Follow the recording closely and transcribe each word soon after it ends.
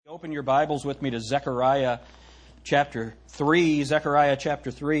Open your Bibles with me to Zechariah chapter 3. Zechariah chapter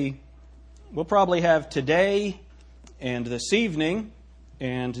 3. We'll probably have today and this evening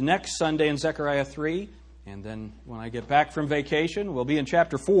and next Sunday in Zechariah 3. And then when I get back from vacation, we'll be in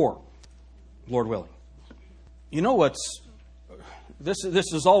chapter 4, Lord willing. You know this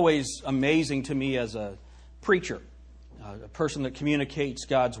is always amazing to me as a preacher, a person that communicates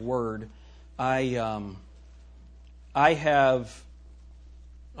God's Word. I have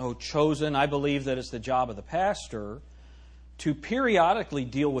chosen, I believe that it's the job of the pastor to periodically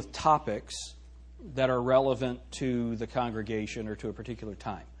deal with topics that are relevant to the congregation or to a particular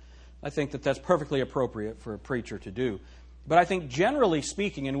time. I think that that's perfectly appropriate for a preacher to do. But I think generally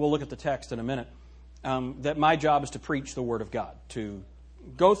speaking, and we'll look at the text in a minute, that my job is to preach the Word of God, to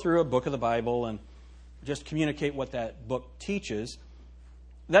go through a book of the Bible and just communicate what that book teaches.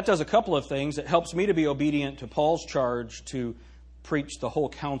 That does a couple of things. It helps me to be obedient to Paul's charge to preach the whole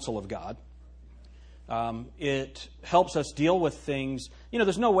counsel of God. It helps us deal with things. You know,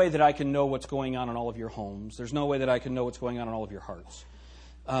 there's no way that I can know what's going on in all of your homes. There's no way that I can know what's going on in all of your hearts.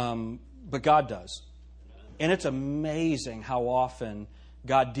 But God does. And it's amazing how often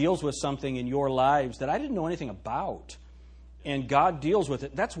God deals with something in your lives that I didn't know anything about. And God deals with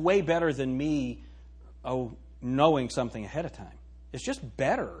it. That's way better than me knowing something ahead of time. It's just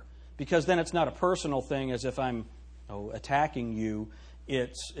better, because then it's not a personal thing as if I'm attacking you.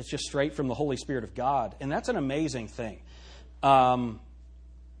 It's just straight from the Holy Spirit of God. And that's an amazing thing. But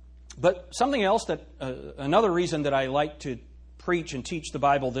something else another reason that I like to preach and teach the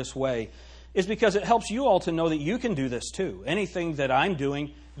Bible this way is because it helps you all to know that you can do this too. Anything that I'm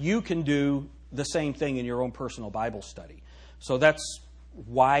doing, you can do the same thing in your own personal Bible study. So that's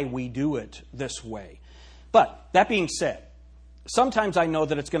why we do it this way. But that being said, sometimes I know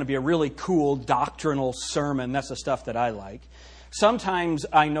that it's going to be a really cool doctrinal sermon. That's the stuff that I like. Sometimes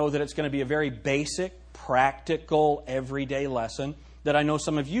I know that it's going to be a very basic, practical, everyday lesson that I know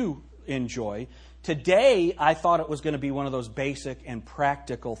some of you enjoy. Today, I thought it was going to be one of those basic and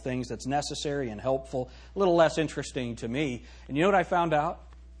practical things that's necessary and helpful, a little less interesting to me. And you know what I found out?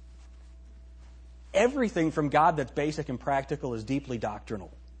 Everything from God that's basic and practical is deeply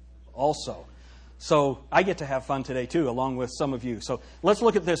doctrinal also. So I get to have fun today too, along with some of you. So let's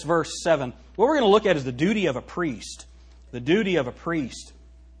look at this verse 7. What we're going to look at is the duty of a priest. The duty of a priest.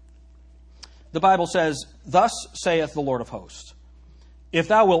 The Bible says, "Thus saith the Lord of hosts, if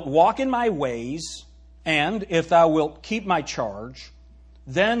thou wilt walk in my ways, and if thou wilt keep my charge,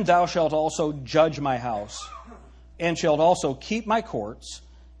 then thou shalt also judge my house, and shalt also keep my courts,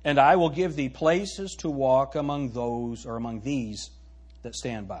 and I will give thee places to walk among these that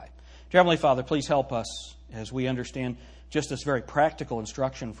stand by." Dear Heavenly Father, please help us as we understand just this very practical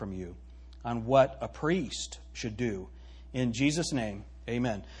instruction from you on what a priest should do. In Jesus' name,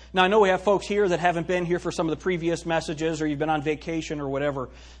 amen. Now, I know we have folks here that haven't been here for some of the previous messages, or you've been on vacation or whatever.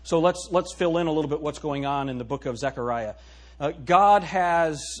 So let's fill in a little bit what's going on in the book of Zechariah. God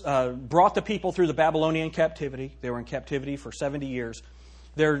has brought the people through the Babylonian captivity. They were in captivity for 70 years.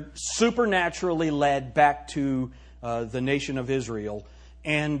 They're supernaturally led back to the nation of Israel.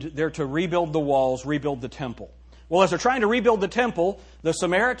 And they're to rebuild the walls, rebuild the temple. Well, as they're trying to rebuild the temple, the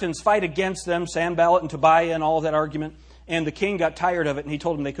Samaritans fight against them, Sanballat and Tobiah and all of that argument. And the king got tired of it, and he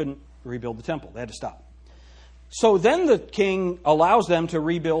told them they couldn't rebuild the temple. They had to stop. So then the king allows them to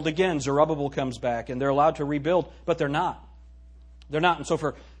rebuild again. Zerubbabel comes back, and they're allowed to rebuild, but they're not. They're not. And so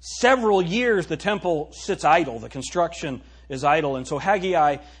for several years, the temple sits idle. The construction is idle. And so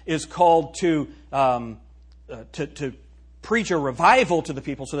Haggai is called to preach a revival to the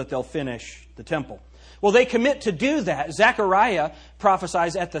people so that they'll finish the temple. Well, they commit to do that. Zechariah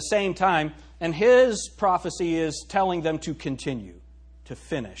prophesies at the same time, and his prophecy is telling them to continue, to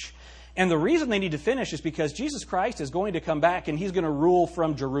finish. And the reason they need to finish is because Jesus Christ is going to come back, and He's going to rule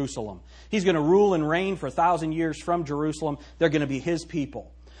from Jerusalem. He's going to rule and reign for 1,000 years from Jerusalem. They're going to be His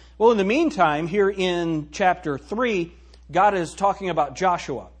people. Well, in the meantime, here in chapter 3, God is talking about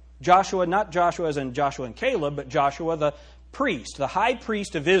Joshua. Joshua, not Joshua as in Joshua and Caleb, but Joshua the priest, the high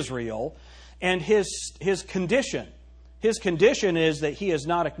priest of Israel, and his condition. His condition is that he has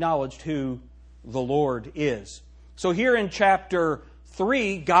not acknowledged who the Lord is. So here in chapter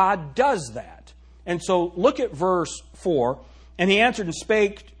 3, God does that. And so look at verse 4. "And he answered and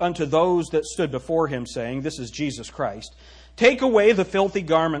spake unto those that stood before him, saying," this is Jesus Christ, "Take away the filthy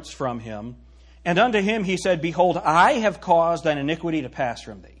garments from him. And unto him he said, Behold, I have caused thine iniquity to pass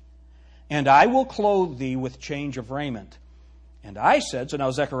from thee, and I will clothe thee with change of raiment. And I said," so now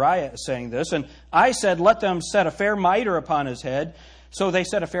Zechariah is saying this, "and I said, Let them set a fair mitre upon his head. So they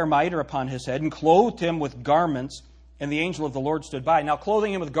set a fair mitre upon his head, and clothed him with garments, And the angel of the Lord stood by. Now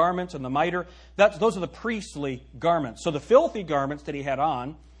clothing him with garments and the mitre, those are the priestly garments. So the filthy garments that he had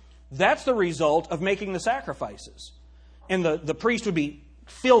on, that's the result of making the sacrifices. And the priest would be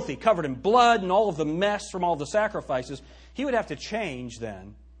filthy, covered in blood and all of the mess from all the sacrifices. He would have to change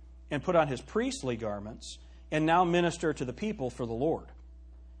then and put on his priestly garments and now minister to the people for the Lord.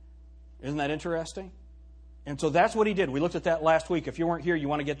 Isn't that interesting? And so that's what he did. We looked at that last week. If you weren't here, you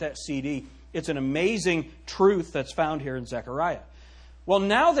want to get that CD. It's an amazing truth that's found here in Zechariah. Well,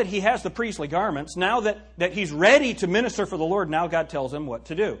 now that he has the priestly garments, now that he's ready to minister for the Lord, now God tells him what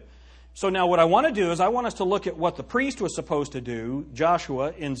to do. So now what I want to do is I want us to look at what the priest was supposed to do,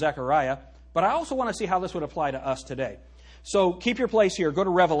 Joshua in Zechariah, but I also want to see how this would apply to us today. So keep your place here. Go to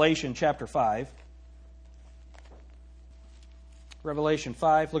Revelation chapter 5. Revelation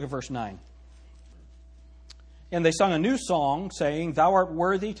 5, look at verse 9. And they sung a new song, saying, Thou art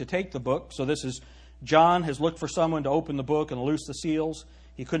worthy to take the book. So this is John has looked for someone to open the book and loose the seals.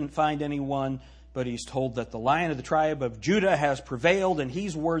 He couldn't find anyone, but he's told that the Lion of the tribe of Judah has prevailed, and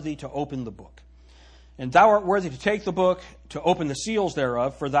he's worthy to open the book. And thou art worthy to take the book, to open the seals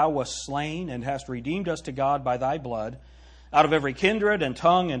thereof, for thou wast slain, and hast redeemed us to God by thy blood, out of every kindred and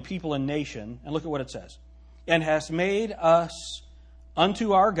tongue and people and nation. And look at what it says. And hast made us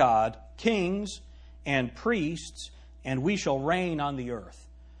unto our God kings and priests, and we shall reign on the earth.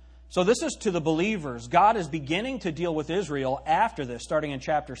 So this is to the believers. God is beginning to deal with Israel after this. Starting in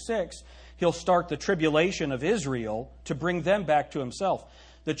chapter 6, He'll start the tribulation of Israel to bring them back to Himself.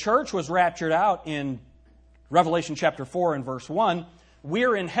 The church was raptured out in Revelation chapter 4 and verse 1.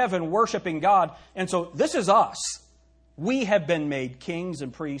 We're in heaven worshiping God. And so this is us. We have been made kings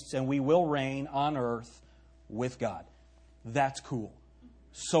and priests, and we will reign on earth with God. That's cool.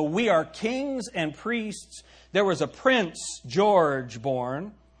 So we are kings and priests. There was a Prince George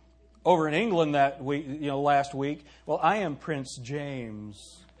born over in England last week. Well, I am Prince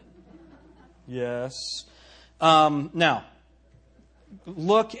James. Yes. Now,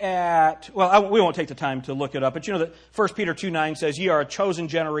 look at, we won't take the time to look it up, but you know that 1 Peter 2:9 says, Ye are a chosen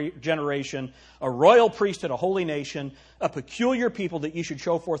generation, a royal priesthood, a holy nation, a peculiar people, that ye should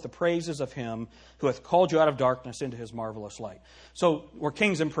show forth the praises of Him who hath called you out of darkness into His marvelous light. So we're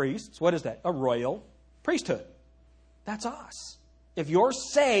kings and priests. What is that? A royal priesthood. That's us. If you're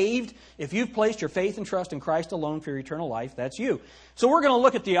saved, if you've placed your faith and trust in Christ alone for your eternal life, that's you. So we're going to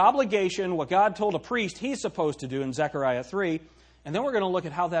look at the obligation, what God told a priest he's supposed to do in Zechariah 3, and then we're going to look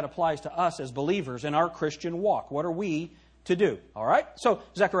at how that applies to us as believers in our Christian walk. What are we to do? All right? So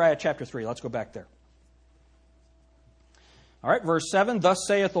Zechariah chapter 3, let's go back there. All right, verse 7, Thus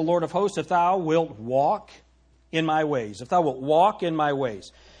saith the Lord of hosts, if thou wilt walk in my ways. If thou wilt walk in my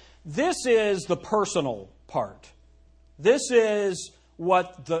ways. This is the personal part. This is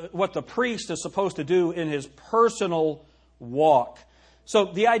what the priest is supposed to do in his personal walk. So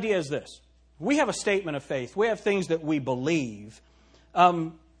the idea is this. We have a statement of faith. We have things that we believe.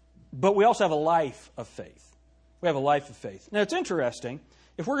 But we also have a life of faith. We have a life of faith. Now, it's interesting.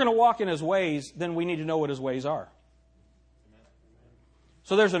 If we're going to walk in His ways, then we need to know what His ways are.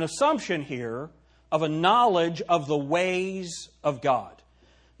 So there's an assumption here of a knowledge of the ways of God.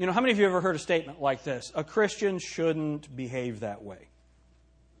 You know, how many of you have ever heard a statement like this? A Christian shouldn't behave that way.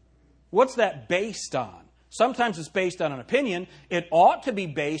 What's that based on? Sometimes it's based on an opinion. It ought to be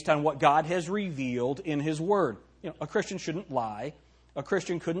based on what God has revealed in His Word. You know, a Christian shouldn't lie. A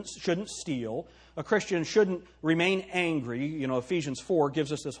Christian shouldn't steal. A Christian shouldn't remain angry. You know, Ephesians 4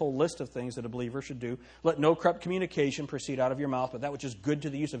 gives us this whole list of things that a believer should do. Let no corrupt communication proceed out of your mouth, but that which is good to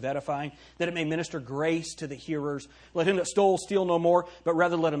the use of edifying, that it may minister grace to the hearers. Let him that stole steal no more, but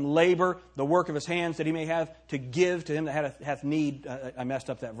rather let him labor the work of his hands, that he may have to give to him that hath need. I messed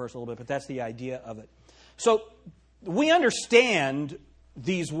up that verse a little bit, but that's the idea of it. So we understand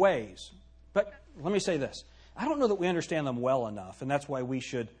these ways. But let me say this. I don't know that we understand them well enough, and that's why we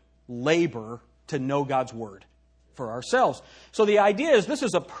should labor to know God's Word for ourselves. So the idea is this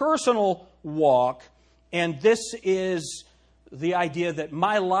is a personal walk, and this is the idea that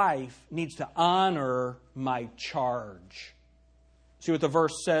my life needs to honor my charge. See what the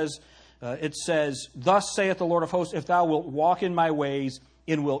verse says? It says, Thus saith the Lord of hosts, if thou wilt walk in my ways,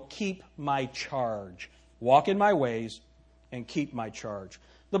 and wilt keep my charge. Walk in my ways, and keep my charge.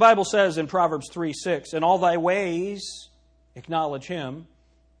 The Bible says in Proverbs 3:6, In all thy ways acknowledge Him,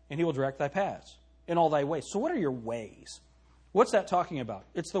 and He will direct thy paths. In all thy ways. So what are your ways? What's that talking about?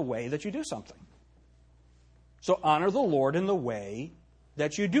 It's the way that you do something. So honor the Lord in the way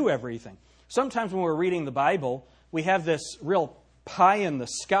that you do everything. Sometimes when we're reading the Bible, we have this real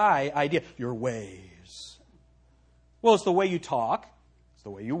pie-in-the-sky idea. Your ways. Well, it's the way you talk. It's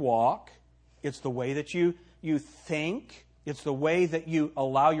the way you walk. It's the way that you you think. It's the way that you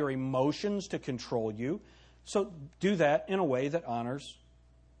allow your emotions to control you. So do that in a way that honors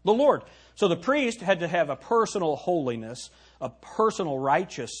the Lord. So the priest had to have a personal holiness, a personal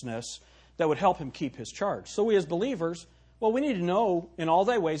righteousness that would help him keep his charge. So we as believers, well, we need to know in all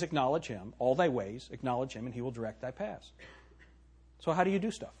thy ways acknowledge him. All thy ways acknowledge him, and he will direct thy paths. So how do you do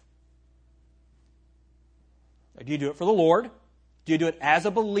stuff? Do you do it for the Lord? Do you do it as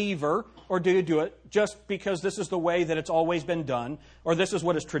a believer? Or do you do it just because this is the way that it's always been done? Or this is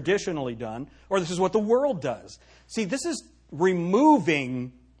what is traditionally done? Or this is what the world does? See, this is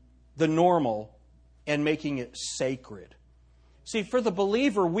removing the normal and making it sacred. See, for the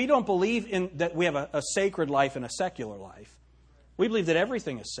believer, we don't believe in that we have a sacred life and a secular life. We believe that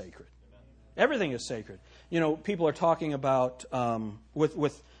everything is sacred. Everything is sacred. You know, people are talking about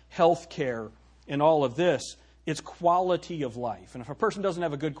with health care and all of this, it's quality of life. And if a person doesn't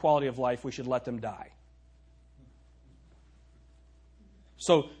have a good quality of life, we should let them die.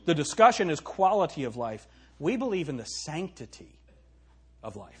 So the discussion is quality of life. We believe in the sanctity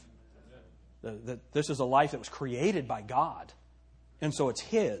of life. That this is a life that was created by God. And so it's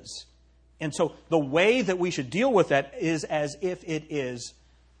His. And so the way that we should deal with that is as if it is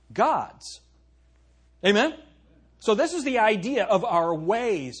God's. Amen? So this is the idea of our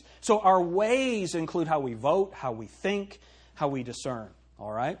ways. So our ways include how we vote, how we think, how we discern.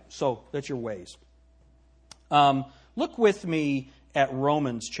 All right? So that's your ways. Look with me at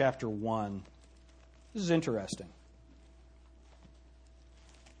Romans chapter 1. This is interesting.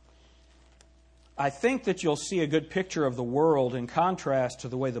 I think that you'll see a good picture of the world in contrast to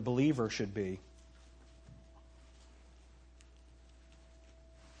the way the believer should be.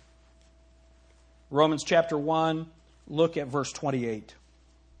 Romans chapter 1, look at verse 28.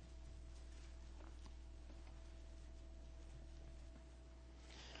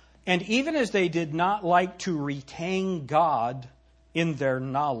 And even as they did not like to retain God in their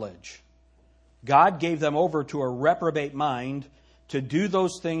knowledge, God gave them over to a reprobate mind to do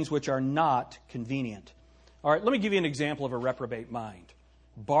those things which are not convenient. All right, let me give you an example of a reprobate mind.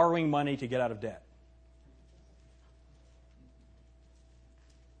 Borrowing money to get out of debt.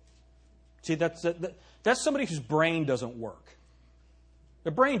 See, that's somebody whose brain doesn't work.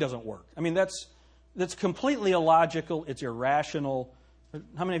 Their brain doesn't work. I mean, that's completely illogical. It's irrational.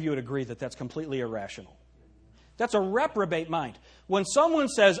 How many of you would agree that that's completely irrational? That's a reprobate mind. When someone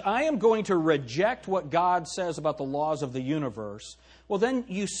says, I am going to reject what God says about the laws of the universe, well, then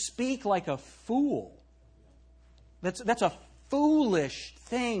you speak like a fool. That's a foolish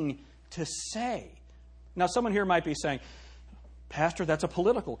thing to say. Now, someone here might be saying, Pastor, that's a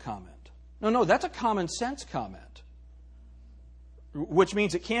political comment. No, that's a common sense comment, which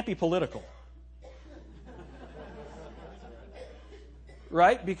means it can't be political.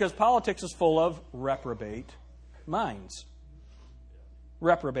 Right? Because politics is full of reprobate minds.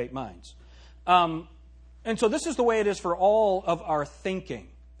 Reprobate minds. And so this is the way it is for all of our thinking.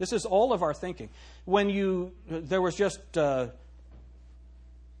 This is all of our thinking. There was just a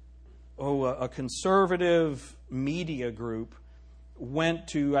conservative media group went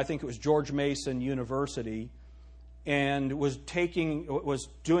to, I think it was George Mason University, and was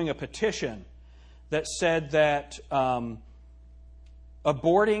doing a petition that said that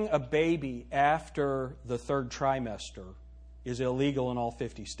aborting a baby after the third trimester is illegal in all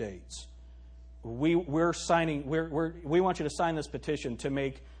 50 states. We want you to sign this petition to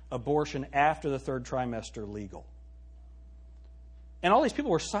make abortion after the third trimester legal. And all these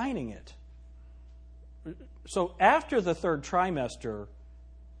people were signing it. So after the third trimester,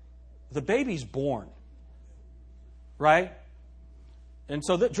 the baby's born. Right? And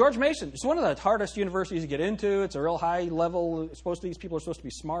so George Mason, it's one of the hardest universities to get into. It's a real high level. These people are supposed to be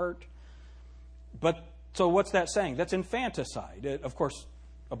smart. But so what's that saying? That's infanticide. Of course,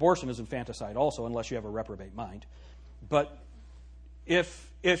 abortion is infanticide also, unless you have a reprobate mind. But if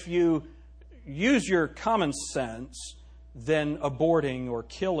you use your common sense, then aborting or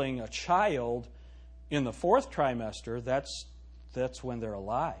killing a child in the fourth trimester, that's when they're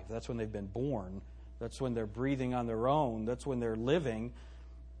alive. That's when they've been born. That's when they're breathing on their own. That's when they're living.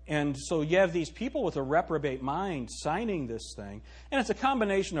 And so you have these people with a reprobate mind signing this thing. And it's a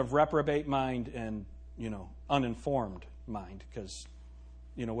combination of reprobate mind and, uninformed mind. Because,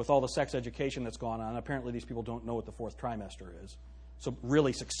 with all the sex education that's gone on, apparently these people don't know what the fourth trimester is. So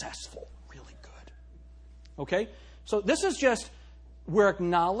really successful. Really good. Okay? So this is just, we're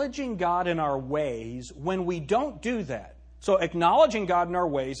acknowledging God in our ways when we don't do that. So acknowledging God in our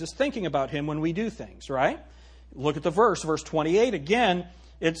ways is thinking about Him when we do things, right? Look at the verse 28 again.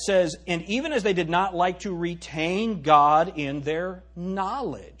 It says, and even as they did not like to retain God in their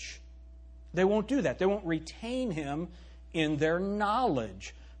knowledge. They won't do that. They won't retain him in their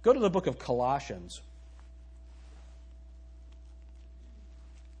knowledge. Go to the book of Colossians,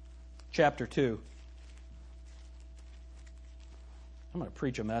 chapter 2. I'm going to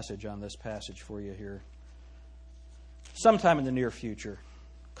preach a message on this passage for you here sometime in the near future.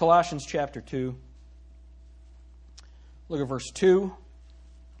 Colossians chapter 2. Look at verse 2.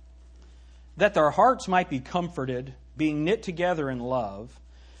 That their hearts might be comforted, being knit together in love,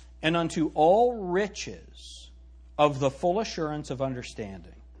 and unto all riches of the full assurance of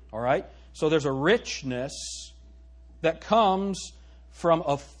understanding. All right? So there's a richness that comes from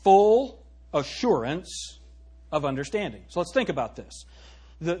a full assurance of understanding. So let's think about this.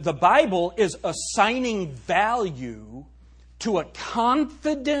 The Bible is assigning value to a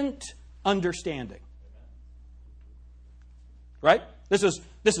confident understanding. Right? This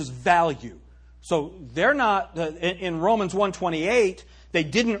is value. So they're not, in Romans 1:28, they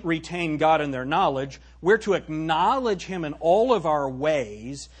didn't retain God in their knowledge. We're to acknowledge Him in all of our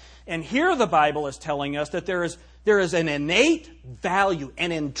ways. And here the Bible is telling us that there is an innate value,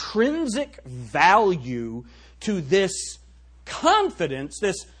 an intrinsic value to this confidence,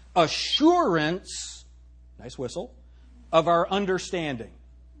 this assurance, nice whistle, of our understanding.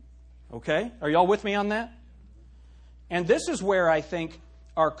 Okay? Are y'all with me on that? And this is where I think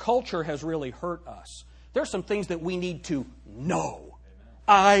our culture has really hurt us. There are some things that we need to know.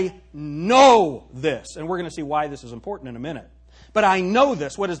 I know this. And we're going to see why this is important in a minute. But I know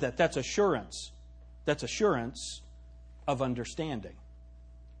this. What is that? That's assurance. That's assurance of understanding.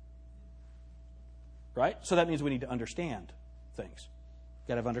 Right? So that means we need to understand things. You've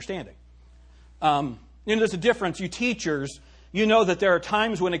got to have understanding. There's a difference. You teachers, you know that there are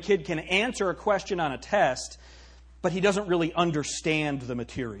times when a kid can answer a question on a test, but he doesn't really understand the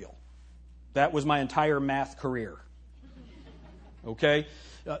material. That was my entire math career. Okay?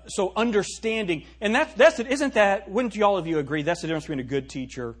 So understanding, and that's it. Isn't that, wouldn't all of you agree, that's the difference between a good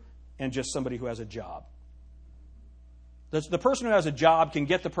teacher and just somebody who has a job? The person who has a job can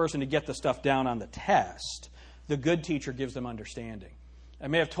get the person to get the stuff down on the test. The good teacher gives them understanding. I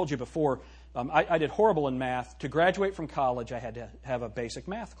may have told you before, I did horrible in math. To graduate from college, I had to have a basic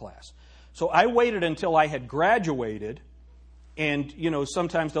math class. So I waited until I had graduated, and,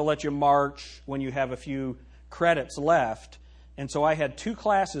 sometimes they'll let you march when you have a few credits left. And so I had 2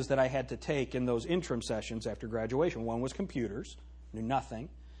 classes that I had to take in those interim sessions after graduation. One was computers, knew nothing.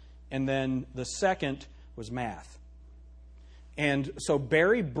 And then the second was math. And so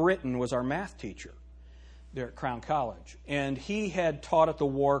Barry Britton was our math teacher there at Crown College. And he had taught at the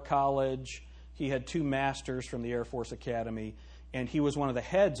War College. He had 2 masters from the Air Force Academy. And he was one of the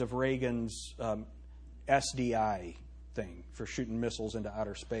heads of Reagan's SDI thing for shooting missiles into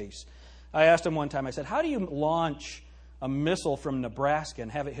outer space. I asked him one time, I said, how do you launch a missile from Nebraska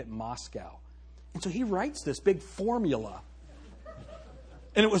and have it hit Moscow? And so he writes this big formula.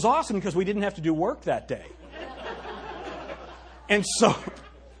 And it was awesome because we didn't have to do work that day. And so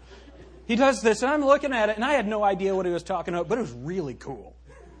he does this, and I'm looking at it, and I had no idea what he was talking about, but it was really cool.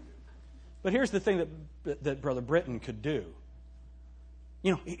 But here's the thing that Brother Britton could do.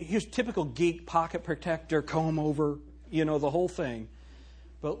 He was typical geek, pocket protector, comb over, the whole thing.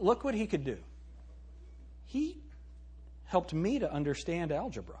 But look what he could do. He helped me to understand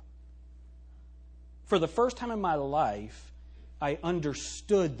algebra. For the first time in my life, I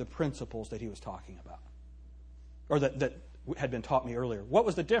understood the principles that he was talking about, or that had been taught me earlier. What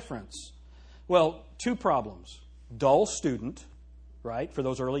was the difference? Well, 2 problems. Dull student, right, for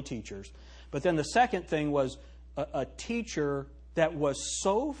those early teachers. But then the second thing was a teacher that was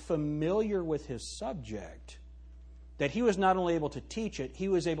so familiar with his subject that he was not only able to teach it, he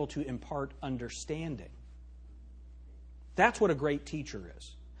was able to impart understanding. That's what a great teacher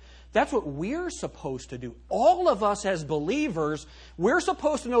is. That's what we're supposed to do. All of us as believers, we're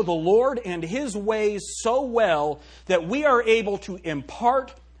supposed to know the Lord and His ways so well that we are able to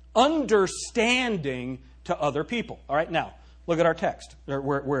impart understanding to other people. All right, now, look at our text.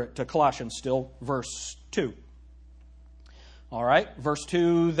 We're at Colossians still, verse 2. All right, verse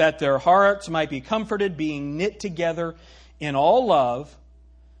 2, that their hearts might be comforted, being knit together in all love,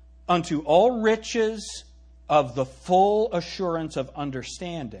 unto all riches of the full assurance of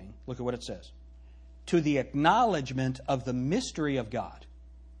understanding. Look at what it says. To the acknowledgement of the mystery of God,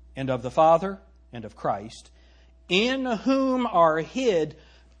 and of the Father, and of Christ, in whom are hid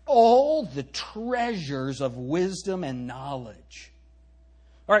all the treasures of wisdom and knowledge.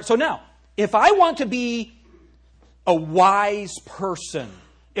 All right, so now, if I want to be a wise person,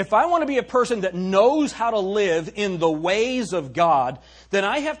 if I want to be a person that knows how to live in the ways of God, then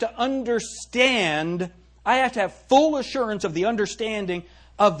I have to understand, I have to have full assurance of the understanding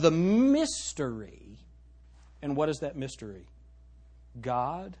of the mystery. And what is that mystery?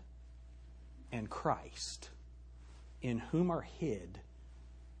 God and Christ, in whom are hid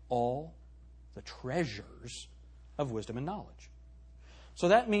all the treasures of wisdom and knowledge. So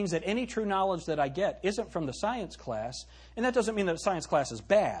that means that any true knowledge that I get isn't from the science class, and that doesn't mean that science class is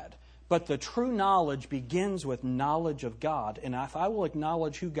bad, but the true knowledge begins with knowledge of God, and if I will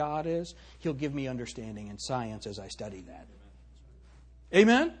acknowledge who God is, He'll give me understanding in science as I study that.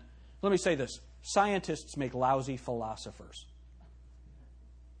 Amen? Let me say this. Scientists make lousy philosophers.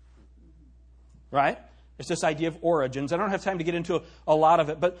 Right? It's this idea of origins. I don't have time to get into a lot of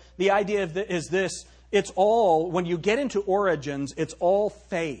it, but the idea is this. It's all, when you get into origins, it's all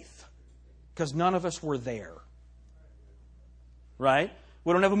faith. Because none of us were there. Right?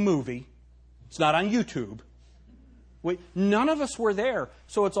 We don't have a movie. It's not on YouTube. None of us were there,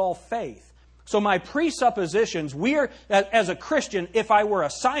 so it's all faith. So my presuppositions, as a Christian, if I were a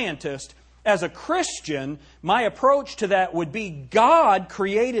scientist, as a Christian, my approach to that would be God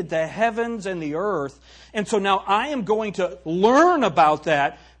created the heavens and the earth. And so now I am going to learn about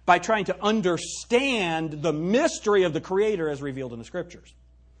that by trying to understand the mystery of the Creator as revealed in the Scriptures.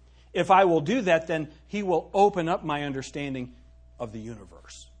 If I will do that, then He will open up my understanding of the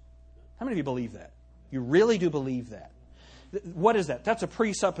universe. How many of you believe that? You really do believe that? What is that? That's a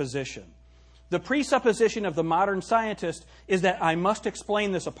presupposition. The presupposition of the modern scientist is that I must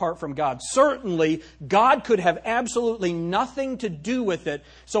explain this apart from God. Certainly, God could have absolutely nothing to do with it,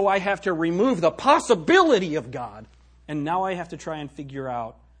 so I have to remove the possibility of God. And now I have to try and figure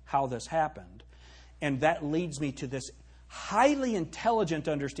out how this happened. And that leads me to this highly intelligent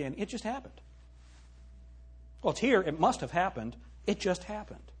understanding. It just happened. Well, it's here. It must have happened. It just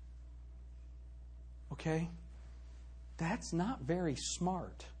happened. Okay? That's not very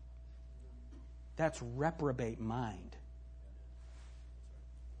smart. That's reprobate mind.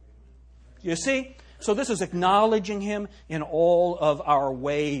 You see? So this is acknowledging Him in all of our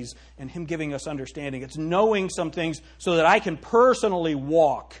ways and Him giving us understanding. It's knowing some things so that I can personally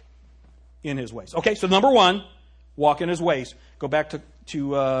walk in His ways. Okay, so number one, walk in His ways. Go back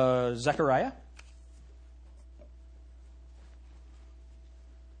to Zechariah.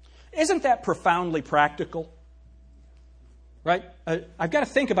 Isn't that profoundly practical? Right? I've got to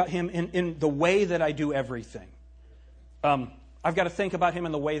think about Him in the way that I do everything. I've got to think about Him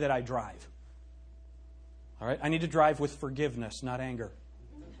in the way that I drive. All right? I need to drive with forgiveness, not anger.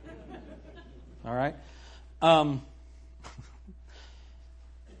 All right?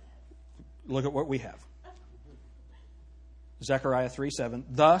 Look at what we have. Zechariah 3:7.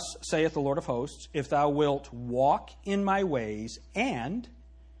 Thus saith the Lord of hosts, if thou wilt walk in my ways, and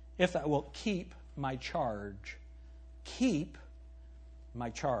if thou wilt keep my charge. Keep my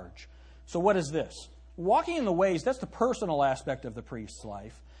charge. So what is this? Walking in the ways, that's the personal aspect of the priest's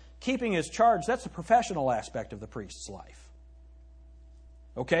life. Keeping his charge, that's the professional aspect of the priest's life.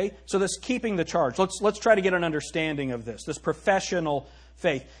 Okay? So this keeping the charge. Let's try to get an understanding of this professional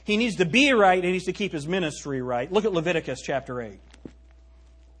faith. He needs to be right, he needs to keep his ministry right. Look at Leviticus chapter 8.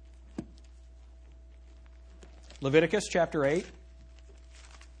 Leviticus chapter 8.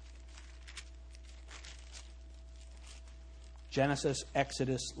 Genesis,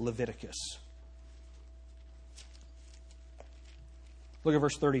 Exodus, Leviticus. Look at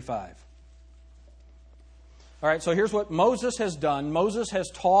verse 35. All right, so here's what Moses has done. Moses has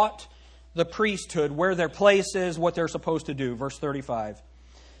taught the priesthood where their place is, what they're supposed to do. Verse 35.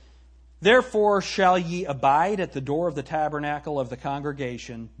 Therefore shall ye abide at the door of the tabernacle of the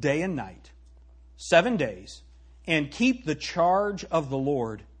congregation day and night, 7 days, and keep the charge of the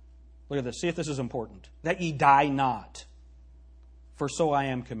Lord. Look at this. See if this is important. That ye die not. For so I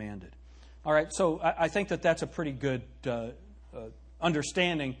am commanded. All right, so I think that's a pretty good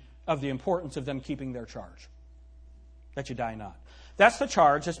understanding of the importance of them keeping their charge. That you die not. That's the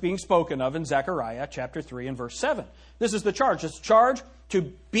charge that's being spoken of in Zechariah chapter 3 and verse 7. This is the charge. It's a charge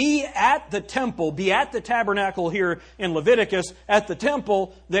to be at the temple, be at the tabernacle here in Leviticus, at the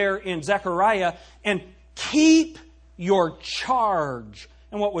temple there in Zechariah, and keep your charge.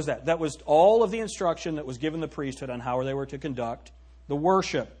 And what was that? That was all of the instruction that was given the priesthood on how they were to conduct the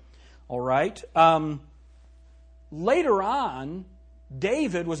worship. All right. Later on,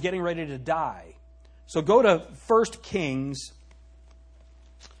 David was getting ready to die. So go to 1 Kings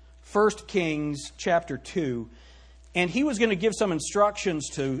chapter 2. And he was going to give some instructions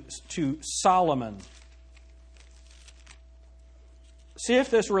to Solomon. See if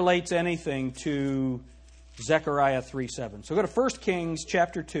this relates anything to Zechariah 3:7. So go to 1 Kings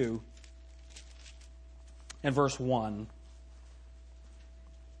chapter 2 and verse 1.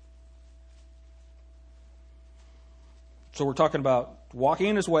 So we're talking about walking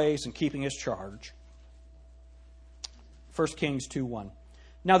in his ways and keeping his charge. 1 Kings 2:1.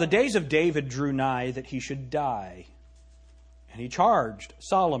 Now the days of David drew nigh that he should die. And he charged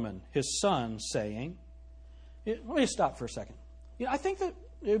Solomon, his son, saying... Let me stop for a second. I think that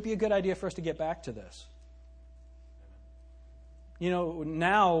it would be a good idea for us to get back to this.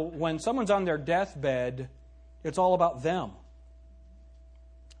 Now when someone's on their deathbed, it's all about them.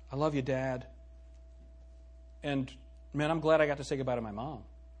 I love you, Dad. And, man, I'm glad I got to say goodbye to my mom.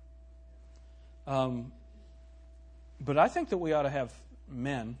 But I think that we ought to have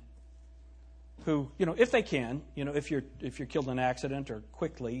men who, if they can, if you're killed in an accident or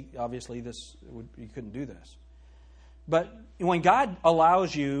quickly, obviously you couldn't do this. But when God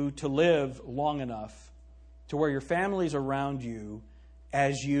allows you to live long enough to where your family's around you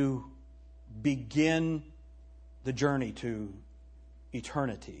as you begin the journey to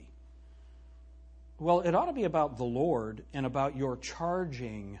eternity, well, it ought to be about the Lord and about your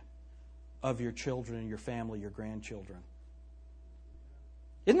charging of your children, your family, your grandchildren.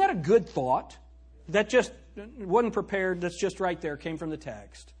 Isn't that a good thought? That just wasn't prepared, that's just right there, came from the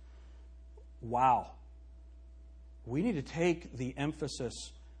text. Wow. We need to take the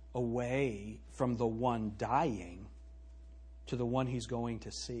emphasis away from the one dying to the one he's going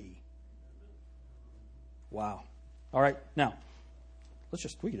to see. Wow. All right, now, we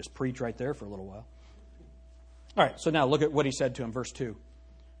could just preach right there for a little while. All right, so now look at what he said to him, verse 2.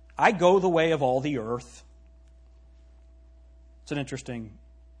 I go the way of all the earth. It's an interesting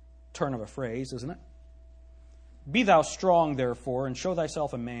turn of a phrase, isn't it? Be thou strong, therefore, and show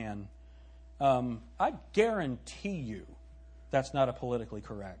thyself a man. I guarantee you that's not a politically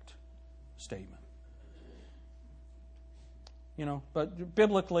correct statement. But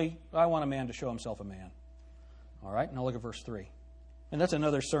biblically, I want a man to show himself a man. All right, now look at verse 3. And that's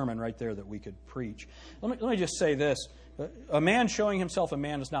another sermon right there that we could preach. Let me just say this. A man showing himself a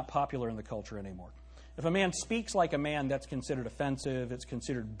man is not popular in the culture anymore. If a man speaks like a man, that's considered offensive. It's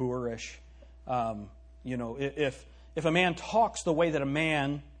considered boorish. If a man talks the way that a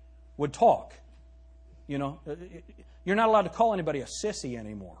man would talk, you're not allowed to call anybody a sissy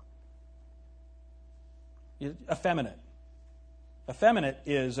anymore. Effeminate. Effeminate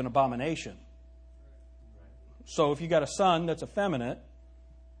is an abomination. So if you got a son that's effeminate,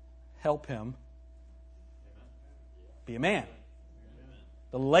 help him be a man.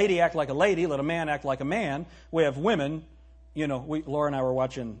 The lady act like a lady, let a man act like a man. We have women, Laura and I were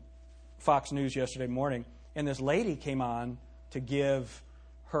watching Fox News yesterday morning, and this lady came on to give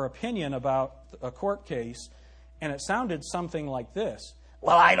her opinion about a court case, and it sounded something like this.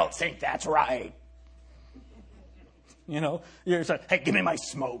 Well, I don't think that's right. You're like, hey, give me my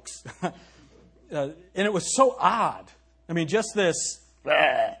smokes. And it was so odd. I mean, just this,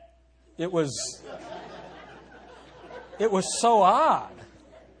 it was so odd.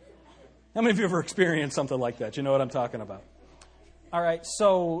 How many of you have ever experienced something like that? You know what I'm talking about. All right,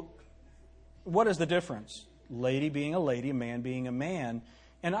 so what is the difference? Lady being a lady, man being a man.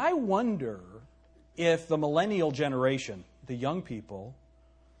 And I wonder if the millennial generation, the young people,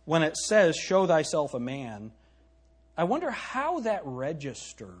 when it says, show thyself a man, I wonder how that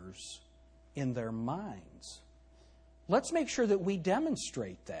registers in their minds. Let's make sure that we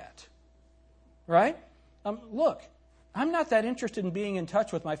demonstrate that. Right? Look, I'm not that interested in being in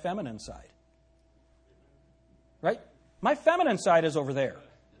touch with my feminine side. Right? My feminine side is over there.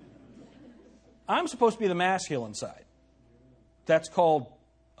 I'm supposed to be the masculine side. That's called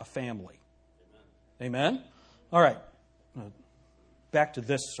a family. Amen? All right. Back to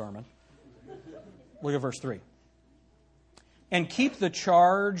this sermon. Look at verse 3. And keep the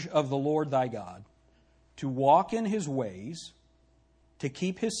charge of the Lord thy God, to walk in his ways, to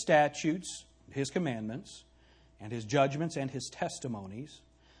keep his statutes, his commandments, and his judgments and his testimonies,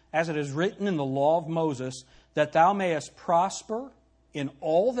 as it is written in the law of Moses, that thou mayest prosper in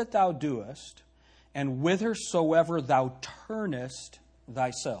all that thou doest, and whithersoever thou turnest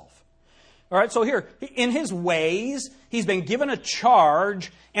thyself. All right, so here, in his ways, he's been given a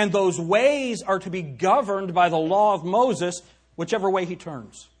charge, and those ways are to be governed by the law of Moses, whichever way he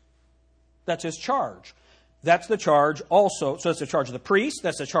turns. That's his charge. That's the charge also. So that's the charge of the priest.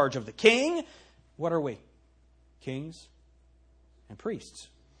 That's the charge of the king. What are we? Kings and priests.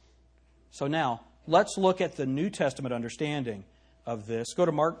 So now, let's look at the New Testament understanding of this. Go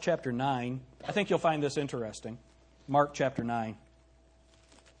to Mark chapter 9. I think you'll find this interesting. Mark chapter 9.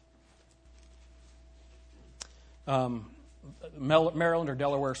 Maryland or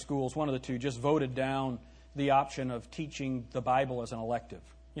Delaware schools, one of the two, just voted down the option of teaching the Bible as an elective.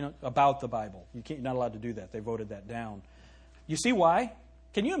 About the Bible. You're not allowed to do that. They voted that down. You see why?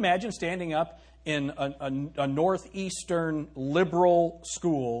 Can you imagine standing up in a northeastern liberal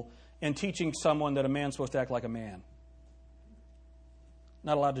school and teaching someone that a man's supposed to act like a man?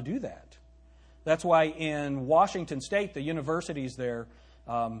 Not allowed to do that. That's why in Washington State, the universities there,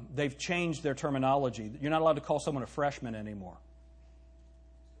 they've changed their terminology. You're not allowed to call someone a freshman anymore.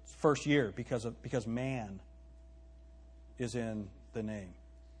 It's first year because man is in the name.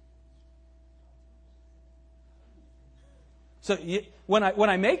 So when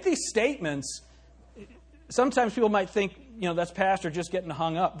I make these statements, sometimes people might think, that's pastor just getting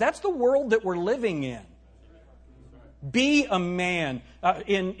hung up. That's the world that we're living in. Be a man.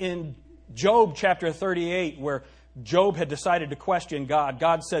 In Job chapter 38, where Job had decided to question God,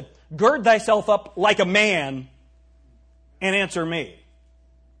 God said, "Gird thyself up like a man and answer me."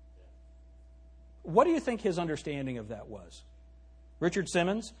 What do you think his understanding of that was? Richard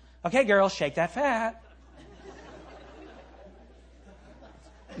Simmons? Okay, girls, shake that fat.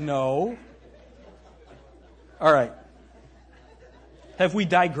 No. All right. Have we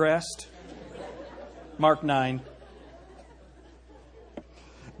digressed? Mark 9.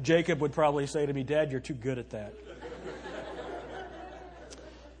 Jacob would probably say to me, "Dad, you're too good at that."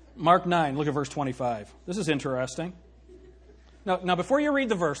 Mark 9, look at verse 25. This is interesting. Now, before you read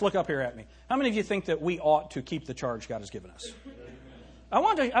the verse, look up here at me. How many of you think that we ought to keep the charge God has given us? I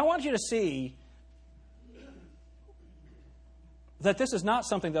want you to see that this is not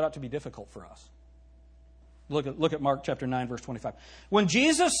something that ought to be difficult for us. Look at Mark chapter 9, verse 25. When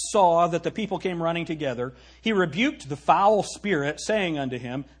Jesus saw that the people came running together, he rebuked the foul spirit, saying unto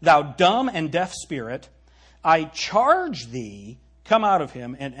him, "Thou dumb and deaf spirit, I charge thee, come out of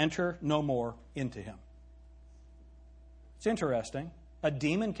him and enter no more into him." It's interesting. A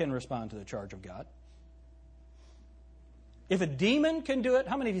demon can respond to the charge of God. If a demon can do it,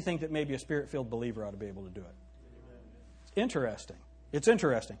 how many of you think that maybe a spirit-filled believer ought to be able to do it? It's interesting. It's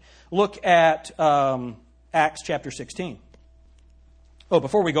interesting. Look at Acts chapter 16. Oh,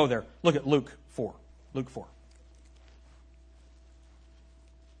 before we go there, look at Luke 4. Luke 4.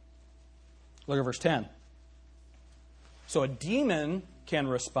 Look at verse 10. So a demon can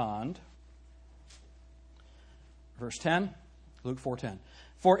respond. Verse 10, Luke 4:10.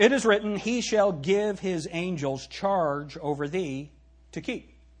 For it is written, "He shall give his angels charge over thee to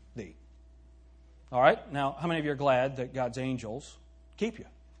keep thee." All right, now how many of you are glad that God's angels keep you?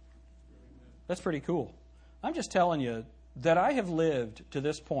 That's pretty cool. I'm just telling you that I have lived to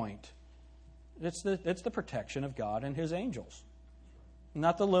this point. It's the protection of God and his angels.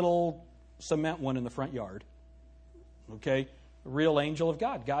 Not the little cement one in the front yard. Okay? The real angel of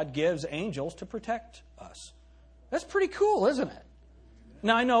God. God gives angels to protect us. That's pretty cool, isn't it?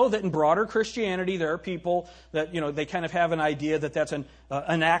 Now, I know that in broader Christianity, there are people that, they kind of have an idea that that's an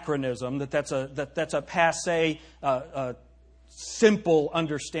anachronism, that's a passé, simple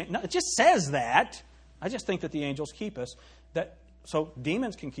understanding. No, it just says that. I just think that the angels keep us. So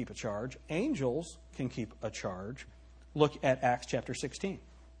demons can keep a charge. Angels can keep a charge. Look at Acts chapter 16.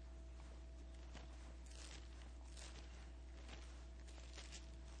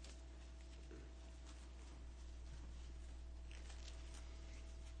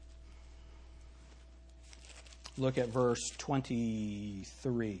 Look at verse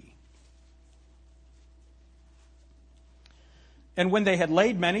 23. And when they had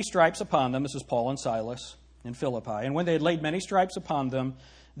laid many stripes upon them, this is Paul and Silas in Philippi, and when they had laid many stripes upon them,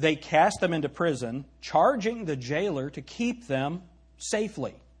 they cast them into prison, charging the jailer to keep them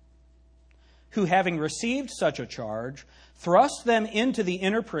safely, who, having received such a charge, thrust them into the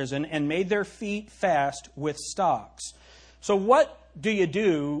inner prison and made their feet fast with stocks. So what do you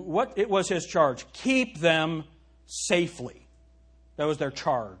do? What it was his charge? Keep them safely. That was their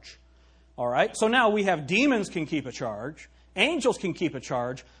charge. All right? So now we have demons can keep a charge. Angels can keep a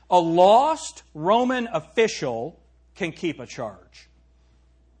charge. A lost Roman official can keep a charge.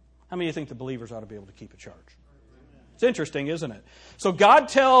 How many of you think the believers ought to be able to keep a charge? It's interesting, isn't it? So God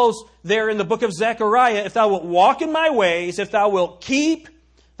tells there in the book of Zechariah, "If thou wilt walk in my ways, if thou wilt keep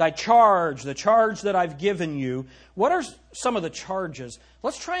thy charge, the charge that I've given you." What are some of the charges?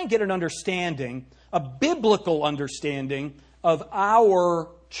 Let's try and get an understanding, a biblical understanding of our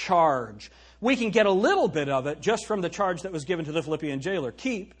charge. We can get a little bit of it just from the charge that was given to the Philippian jailer.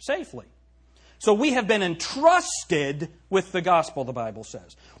 Keep safely. So we have been entrusted with the gospel, the Bible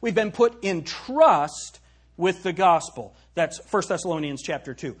says. We've been put in trust with the gospel. That's 1 Thessalonians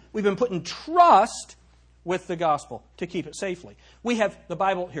chapter 2. We've been put in trust with the gospel to keep it safely. We have the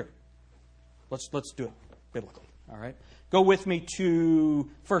Bible here. Let's do it biblically. All right? Go with me to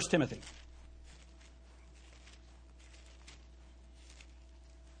 1 Timothy.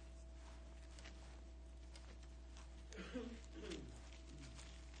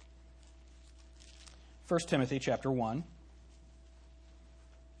 1 Timothy chapter 1.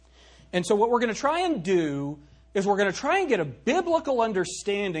 And so what we're going to try and do is we're going to try and get a biblical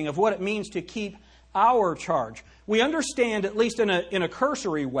understanding of what it means to keep our charge. We understand, at least in a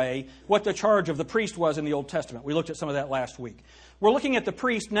cursory way, what the charge of the priest was in the Old Testament. We looked at some of that last week. We're looking at the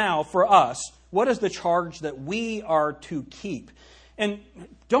priest now for us. What is the charge that we are to keep? And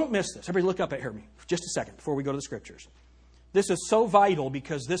don't miss this. Everybody look up at me for just a second before we go to the Scriptures. This is so vital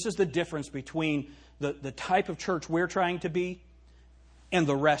because this is the difference between the type of church we're trying to be and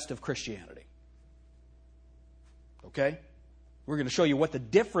the rest of Christianity. Okay? We're going to show you what the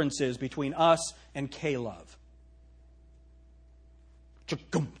difference is between us and K-Love.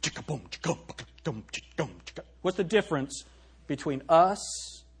 What's the difference between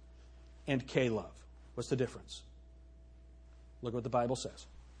us and K-Love? What's the difference? Look what the Bible says.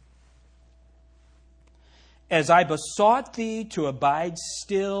 As I besought thee to abide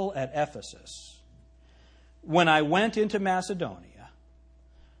still at Ephesus, when I went into Macedonia,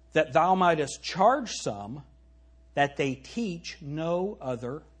 that thou mightest charge some that they teach no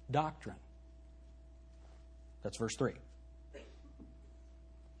other doctrine. That's verse 3.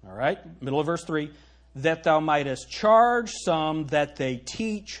 All right, middle of verse 3. That thou mightest charge some that they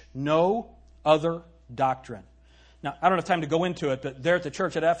teach no other doctrine. Now, I don't have time to go into it, but there at the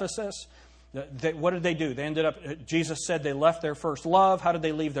church at Ephesus, what did they do? They ended up, Jesus said they left their first love. How did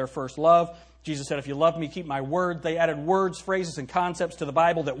they leave their first love? Jesus said, if you love me, keep my word. They added words, phrases, and concepts to the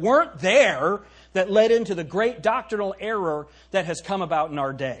Bible that weren't there that led into the great doctrinal error that has come about in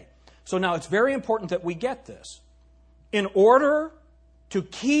our day. So now it's very important that we get this. In order to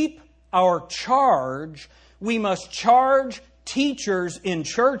keep our charge, we must charge teachers in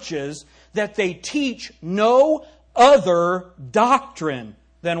churches that they teach no other doctrine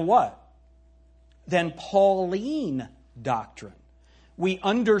than what? Than Pauline doctrine. We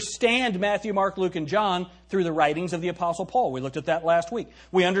understand Matthew, Mark, Luke, and John through the writings of the Apostle Paul. We looked at that last week.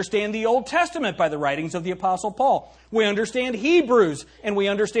 We understand the Old Testament by the writings of the Apostle Paul. We understand Hebrews, and we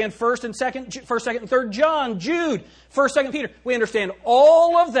understand 1st and 3rd John, Jude, 1st, 2nd Peter. We understand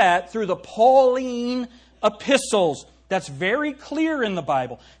all of that through the Pauline epistles. That's very clear in the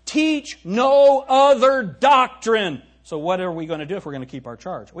Bible. Teach no other doctrine. So what are we going to do if we're going to keep our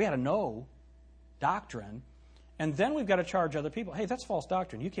charge? We got to know doctrine. And then we've got to charge other people. Hey, that's false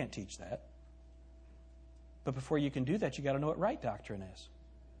doctrine. You can't teach that. But before you can do that, you've got to know what right doctrine is.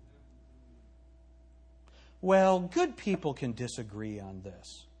 Well, good people can disagree on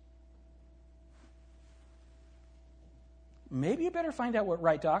this. Maybe you better find out what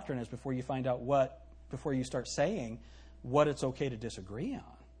right doctrine is before you start saying what it's okay to disagree on.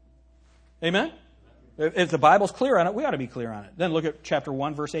 Amen? If the Bible's clear on it, we ought to be clear on it. Then look at chapter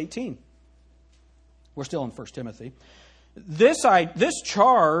 1, verse 18. We're still in 1 Timothy. This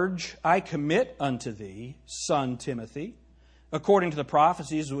charge I commit unto thee, son Timothy, according to the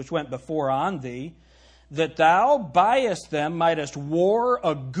prophecies which went before on thee, that thou byest them mightest war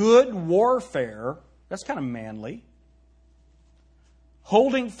a good warfare. That's kind of manly.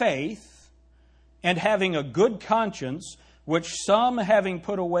 Holding faith and having a good conscience, which some having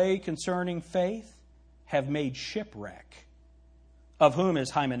put away concerning faith have made shipwreck, of whom is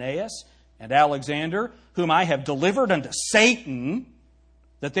Hymenaeus and Alexander, whom I have delivered unto Satan,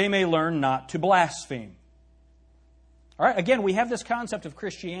 that they may learn not to blaspheme. All right, again, we have this concept of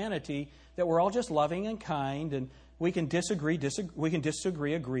Christianity that we're all just loving and kind, and we can disagree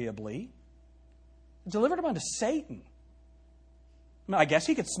agreeably. Delivered him unto Satan. I guess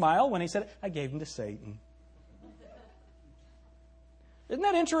he could smile when he said, I gave him to Satan. Isn't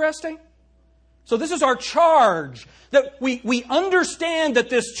that interesting? So this is our charge. That we understand that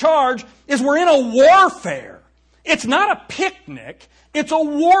this charge is we're in a warfare. It's not a picnic. It's a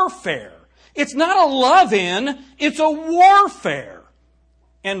warfare. It's not a love-in. It's a warfare.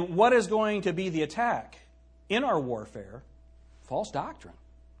 And what is going to be the attack in our warfare? False doctrine.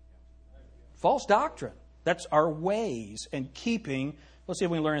 False doctrine. That's our ways and keeping. Let's see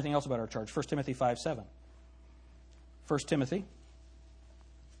if we can learn anything else about our charge. 1 Timothy 5:7. 1 Timothy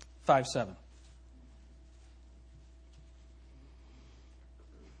 5:7.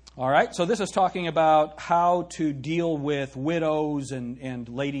 All right, so this is talking about how to deal with widows and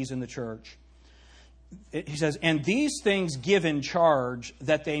ladies in the church. He says, and these things give in charge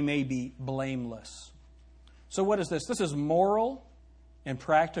that they may be blameless. So what is this? This is moral and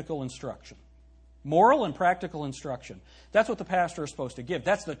practical instruction. Moral and practical instruction. That's what the pastor is supposed to give.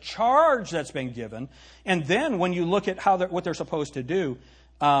 That's the charge that's been given. And then when you look at what they're supposed to do,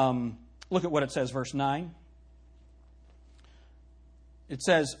 look at what it says, verse 9. It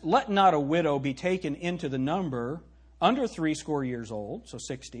says, let not a widow be taken into the number under 60 years old, so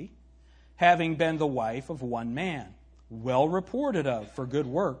 60, having been the wife of one man, well reported of for good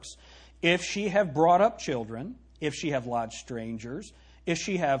works, if she have brought up children, if she have lodged strangers, if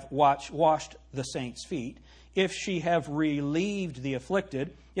she have washed the saints' feet, if she have relieved the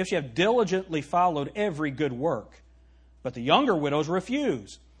afflicted, if she have diligently followed every good work. But the younger widows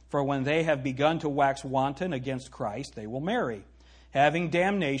refuse, for when they have begun to wax wanton against Christ, they will marry, having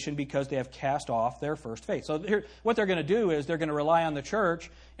damnation because they have cast off their first faith. So here, what they're going to do is they're going to rely on the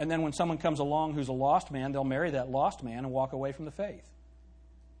church, and then when someone comes along who's a lost man, they'll marry that lost man and walk away from the faith.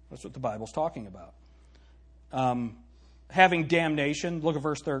 That's what the Bible's talking about. Having damnation, look at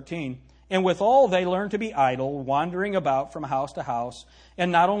verse 13. And withal they learn to be idle, wandering about from house to house,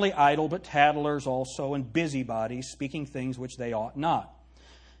 and not only idle, but tattlers also, and busybodies, speaking things which they ought not.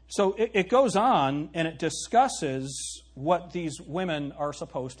 So it goes on, and it discusses what these women are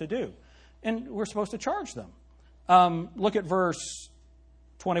supposed to do. And we're supposed to charge them. Look at verse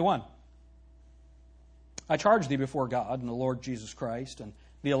 21. I charge thee before God and the Lord Jesus Christ and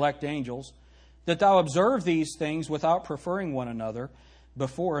the elect angels, that thou observe these things without preferring one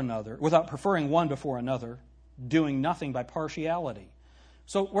before another, doing nothing by partiality.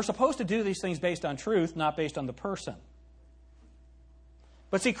 So we're supposed to do these things based on truth, not based on the person.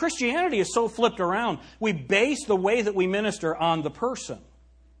 But see, Christianity is so flipped around. We base the way that we minister on the person.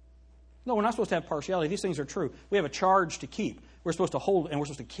 No, we're not supposed to have partiality. These things are true. We have a charge to keep. We're supposed to hold and we're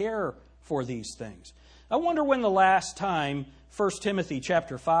supposed to care for these things. I wonder when the last time 1 Timothy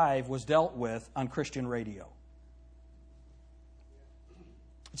chapter 5 was dealt with on Christian radio.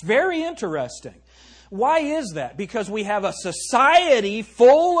 It's very interesting. Why is that? Because we have a society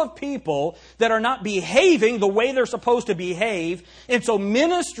full of people that are not behaving the way they're supposed to behave, and so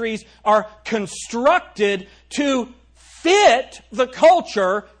ministries are constructed to fit the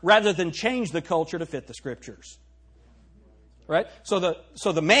culture rather than change the culture to fit the Scriptures. Right? So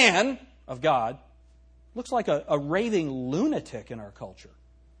the man of God looks like a raving lunatic in our culture.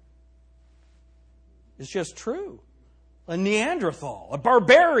 It's just true. A Neanderthal, a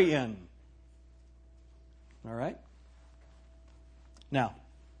barbarian. All right? Now,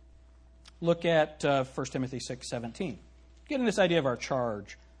 look at 1 Timothy 6:17. Getting this idea of our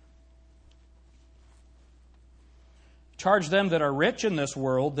charge. Charge them that are rich in this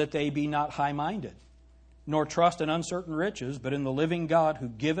world that they be not high-minded, nor trust in uncertain riches, but in the living God who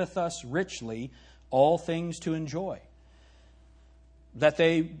giveth us richly all things to enjoy. That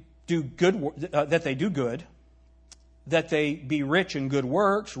they do good, that they be rich in good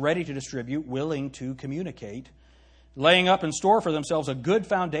works, ready to distribute, willing to communicate, laying up in store for themselves a good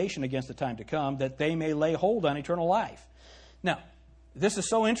foundation against the time to come, that they may lay hold on eternal life. Now, this is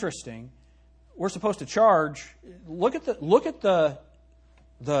so interesting. We're supposed to charge. Look at the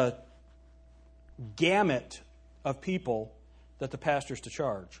gamut of people that the pastor's to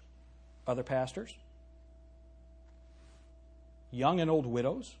charge. Other pastors, young and old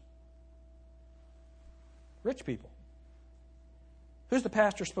widows, rich people. Who's the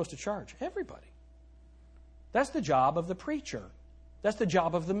pastor supposed to charge? Everybody. That's the job of the preacher. That's the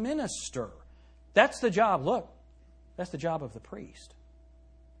job of the minister. That's the job, that's the job of the priest.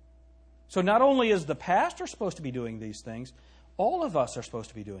 So not only is the pastor supposed to be doing these things, all of us are supposed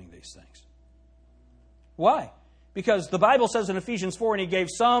to be doing these things. Why? Because the Bible says in Ephesians 4, and He gave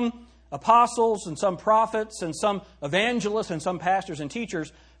some apostles and some prophets and some evangelists and some pastors and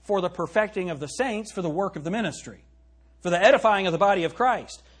teachers for the perfecting of the saints, for the work of the ministry, for the edifying of the body of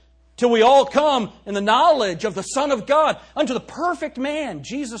Christ, till we all come in the knowledge of the Son of God, unto the perfect man,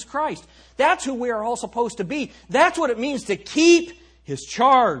 Jesus Christ. That's who we are all supposed to be. That's what it means to keep His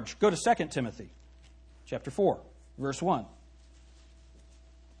charge. Go to 2 Timothy chapter 4, verse 1.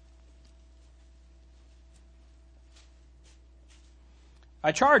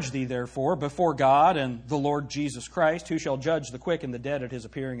 I charge thee, therefore, before God and the Lord Jesus Christ, who shall judge the quick and the dead at His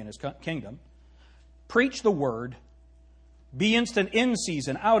appearing in His kingdom, preach the word, be instant in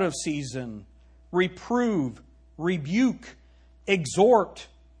season, out of season, reprove, rebuke, exhort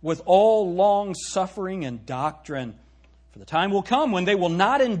with all long suffering and doctrine. For the time will come when they will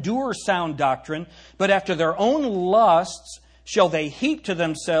not endure sound doctrine, but after their own lusts shall they heap to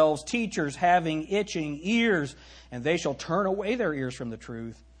themselves teachers having itching ears, and they shall turn away their ears from the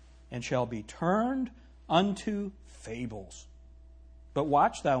truth, and shall be turned unto fables. But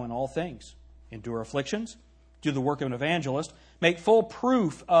watch thou in all things, endure afflictions, do the work of an evangelist, make full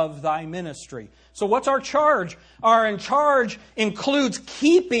proof of thy ministry. So what's our charge? Our charge includes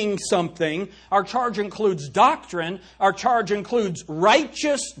keeping something. Our charge includes doctrine. Our charge includes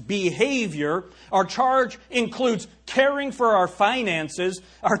righteous behavior. Our charge includes caring for our finances.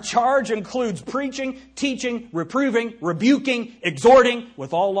 Our charge includes preaching, teaching, reproving, rebuking, exhorting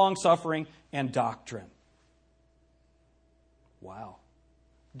with all long-suffering and doctrine. Wow.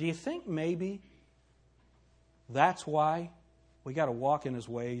 Do you think maybe that's why we got to walk in His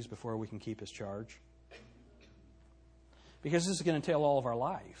ways before we can keep His charge? Because this is going to entail all of our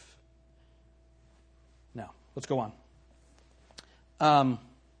life. Now, let's go on.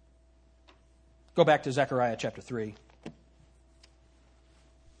 Go back to Zechariah chapter 3.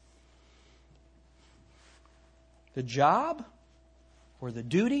 The job or the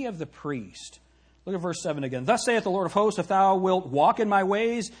duty of the priest. Look at verse 7 again. Thus saith the Lord of hosts, if thou wilt walk in my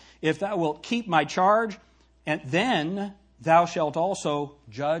ways, if thou wilt keep my charge, and then thou shalt also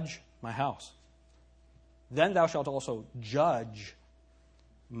judge my house. Then thou shalt also judge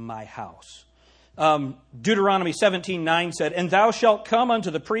my house. Deuteronomy 17:9 said, and thou shalt come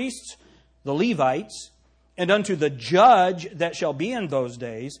unto the priests, the Levites, and unto the judge that shall be in those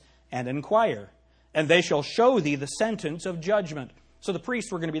days, and inquire. And they shall show thee the sentence of judgment. So the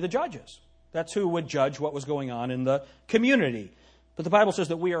priests were going to be the judges. That's who would judge what was going on in the community. But the Bible says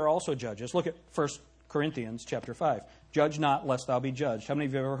that we are also judges. Look at 1 Corinthians chapter 5. Judge not, lest thou be judged. How many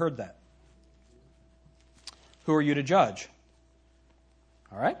of you have ever heard that? Who are you to judge?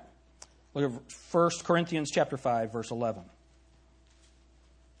 All right. Look at 1 Corinthians chapter 5, verse 11.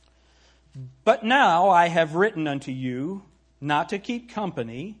 But now I have written unto you not to keep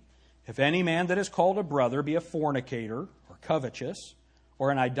company, if any man that is called a brother be a fornicator, or covetous, or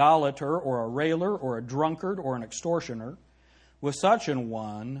an idolater, or a railer, or a drunkard, or an extortioner, with such an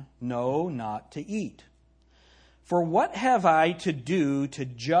one, no, not to eat. For what have I to do to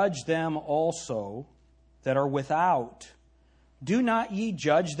judge them also that are without? Do not ye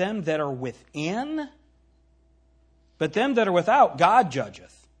judge them that are within? But them that are without God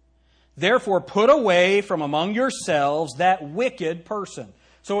judgeth. Therefore put away from among yourselves that wicked person.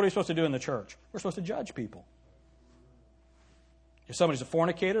 So what are we supposed to do in the church? We're supposed to judge people. If somebody's a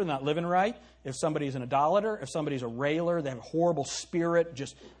fornicator, not living right, if somebody's an idolater, if somebody's a railer, they have a horrible spirit,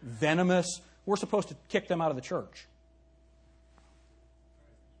 just venomous, we're supposed to kick them out of the church.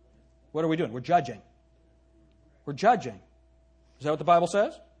 What are we doing? We're judging. We're judging. Is that what the Bible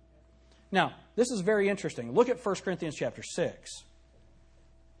says? Now, this is very interesting. Look at 1 Corinthians chapter 6.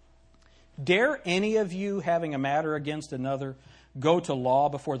 Dare any of you, having a matter against another, go to law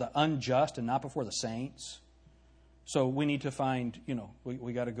before the unjust and not before the saints? So we need to find,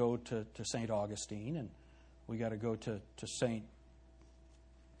 we got to go to St. Augustine, and we got to go to St.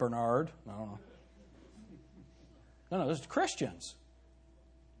 Bernard. I don't know. No, this is Christians.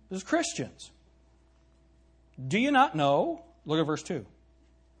 This is Christians. Do you not know, look at verse 2,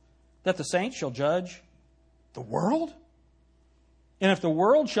 that the saints shall judge the world? And if the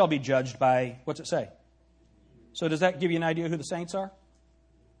world shall be judged by, what's it say? So does that give you an idea who the saints are?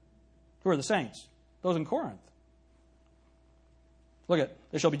 Who are the saints? Those in Corinth. Look at,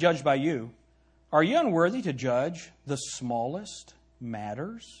 they shall be judged by you. Are you unworthy to judge the smallest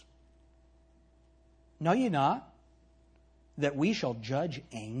matters? Know ye not that we shall judge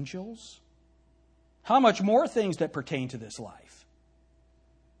angels? How much more things that pertain to this life?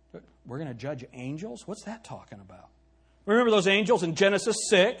 We're going to judge angels? What's that talking about? Remember those angels in Genesis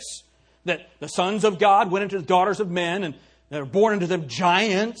 6? That the sons of God went into the daughters of men, and they were born into them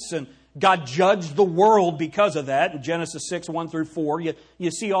giants, and God judged the world because of that. In Genesis 6, 1 through 4,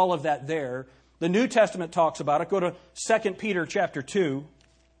 you see all of that there. The New Testament talks about it. Go to 2 Peter chapter 2.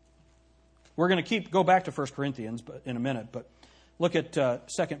 We're going to go back to 1 Corinthians in a minute, but look at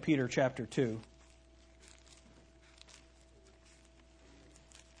 2 Peter chapter 2.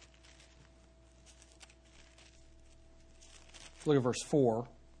 Look at verse 4.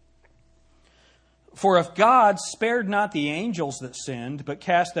 For if God spared not the angels that sinned, but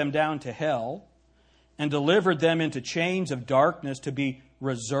cast them down to hell, and delivered them into chains of darkness to be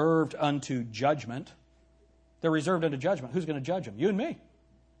reserved unto judgment. They're reserved unto judgment. Who's going to judge them? You and me.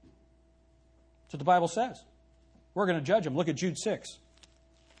 That's what the Bible says. We're going to judge them. Look at Jude 6.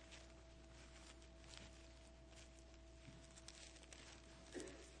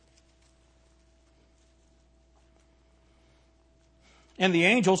 And the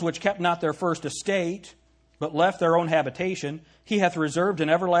angels which kept not their first estate, but left their own habitation, he hath reserved in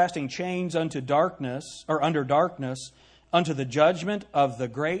everlasting chains unto darkness, or under darkness, unto the judgment of the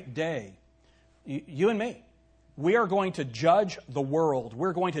great day. You and me, we are going to judge the world.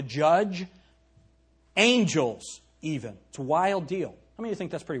 We're going to judge angels even. It's a wild deal. How many of you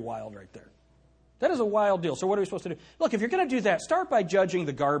think that's pretty wild right there? That is a wild deal. So what are we supposed to do? Look, if you're going to do that, start by judging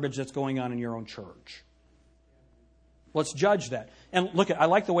the garbage that's going on in your own church. Let's judge that. And look, I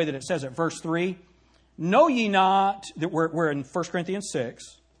like the way that it says it. Verse 3, know ye not, that we're in 1 Corinthians 6,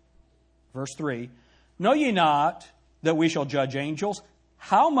 verse 3, know ye not that we shall judge angels?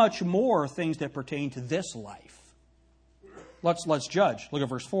 How much more things that pertain to this life? Let's judge. Look at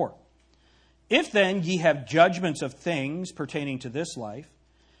verse 4. If then ye have judgments of things pertaining to this life,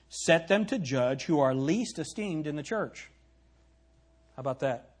 set them to judge who are least esteemed in the church. How about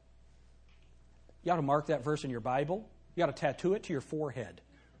that? You ought to mark that verse in your Bible. You ought to tattoo it to your forehead.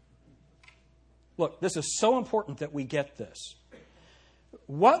 Look, this is so important that we get this.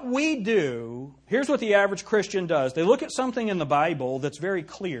 What we do, here's what the average Christian does. They look at something in the Bible that's very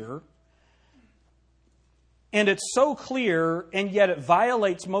clear, and it's so clear, and yet it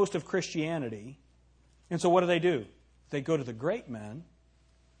violates most of Christianity. And so what do? They go to the great men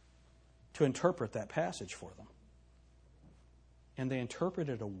to interpret that passage for them. And they interpret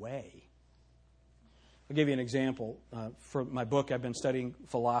it away. I'll give you an example. For my book, I've been studying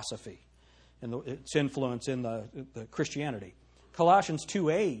philosophy and its influence in the Christianity. Colossians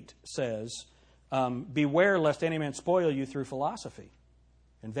 2:8 says, beware lest any man spoil you through philosophy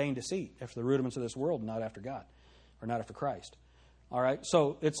and vain deceit, after the rudiments of this world, and not after God, or not after Christ. All right?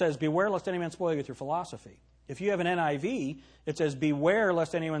 So it says, beware lest any man spoil you through philosophy. If you have an NIV, it says, beware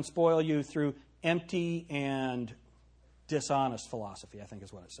lest anyone spoil you through empty and dishonest philosophy, I think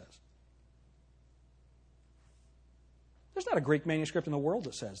is what it says. There's not a Greek manuscript in the world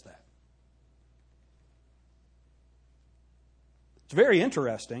that says that. It's very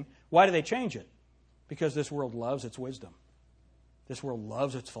interesting. Why do they change it? Because this world loves its wisdom. This world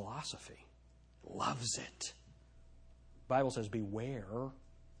loves its philosophy. Loves it. The Bible says, beware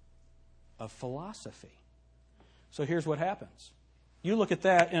of philosophy. So here's what happens. You look at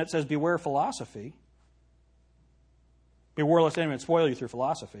that, and it says, beware philosophy. Beware lest anyone spoil you through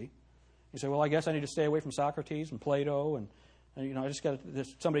philosophy. You say, well, I guess I need to stay away from Socrates and Plato, and I just got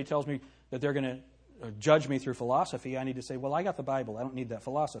somebody tells me that they're going to judge me through philosophy. I need to say, well, I got the Bible. I don't need that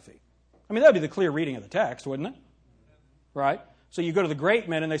philosophy. I mean, that would be the clear reading of the text, wouldn't it? Right? So you go to the great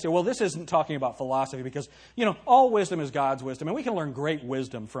men, and they say, well, this isn't talking about philosophy because, all wisdom is God's wisdom, and we can learn great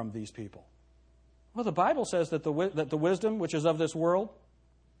wisdom from these people. Well, the Bible says that the wisdom which is of this world,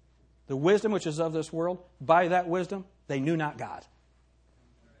 by that wisdom, they knew not God.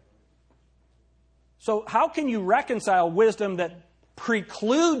 So how can you reconcile wisdom that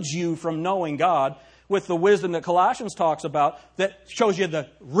precludes you from knowing God with the wisdom that Colossians talks about that shows you the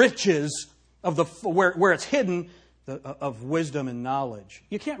riches of where it's hidden of wisdom and knowledge?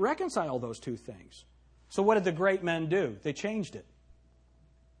 You can't reconcile those two things. So what did the great men do? They changed it.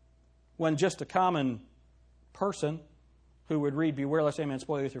 When just a common person who would read, beware lest any man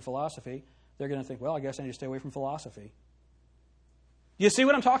spoil you through philosophy, they're going to think, well, I guess I need to stay away from philosophy. You see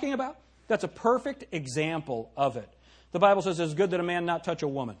what I'm talking about? That's a perfect example of it. The Bible says it's good that a man not touch a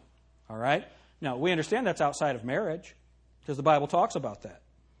woman. All right? Now, we understand that's outside of marriage because the Bible talks about that.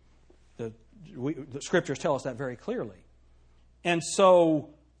 The Scriptures tell us that very clearly. And so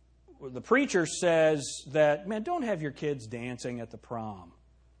the preacher says that, man, don't have your kids dancing at the prom.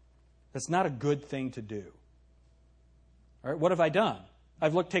 That's not a good thing to do. All right, what have I done?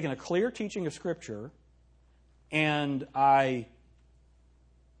 I've taken a clear teaching of Scripture and I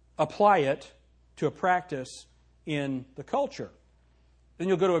apply it to a practice in the culture. Then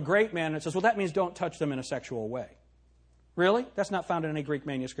you'll go to a great man and it says, well, that means don't touch them in a sexual way. Really? That's not found in any Greek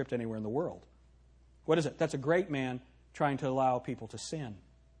manuscript anywhere in the world. What is it? That's a great man trying to allow people to sin.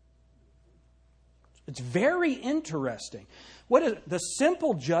 It's very interesting. What is it? The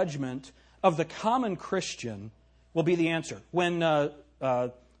simple judgment of the common Christian will be the answer. When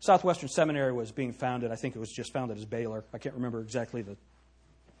Southwestern Seminary was being founded, I think it was just founded as Baylor. I can't remember exactly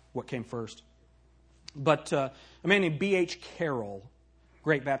what came first. But a man named B.H. Carroll,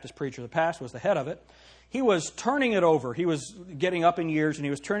 great Baptist preacher of the past, was the head of it. He was turning it over. He was getting up in years, and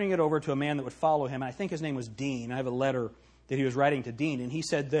he was turning it over to a man that would follow him. And I think his name was Dean. I have a letter that he was writing to Dean, and he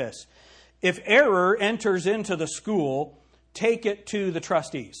said this: if error enters into the school, take it to the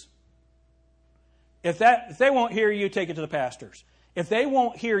trustees. If they won't hear you, take it to the pastors. If they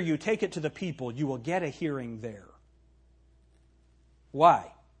won't hear you, take it to the people. You will get a hearing there.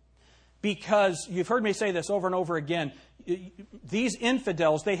 Why? Because you've heard me say this over and over again. These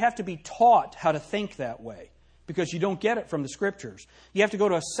infidels, they have to be taught how to think that way because you don't get it from the Scriptures. You have to go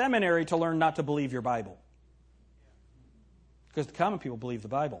to a seminary to learn not to believe your Bible because the common people believe the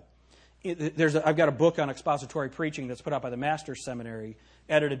Bible. I've got a book on expository preaching that's put out by the Master's Seminary,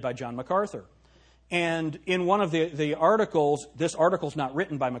 edited by John MacArthur. And in one of the articles, this article's not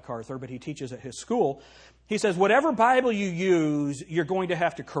written by MacArthur, but he teaches at his school, he says, whatever Bible you use, you're going to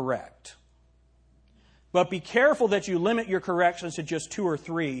have to correct. But be careful that you limit your corrections to just 2 or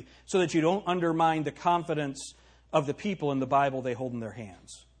 3 so that you don't undermine the confidence of the people in the Bible they hold in their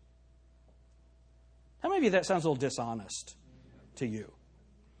hands. How many of you that sounds a little dishonest to you?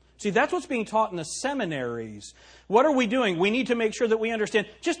 See, that's what's being taught in the seminaries. What are we doing? We need to make sure that we understand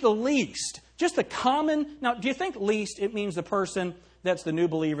just the least, just the common. Now, do you think least, it means the person that's the new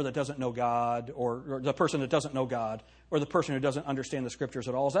believer that doesn't know God, or the person that doesn't know God, or the person who doesn't understand the Scriptures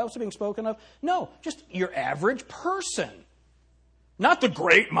at all? Is that what's being spoken of? No, just your average person. Not the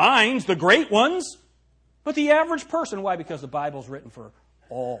great minds, the great ones, but the average person. Why? Because the Bible's written for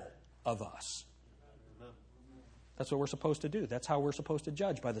all of us. That's what we're supposed to do. That's how we're supposed to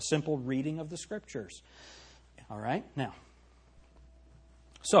judge, by the simple reading of the Scriptures. All right? Now,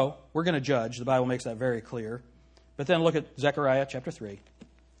 so we're going to judge. The Bible makes that very clear. But then look at Zechariah chapter 3.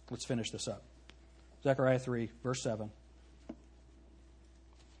 Let's finish this up. Zechariah 3, verse 7.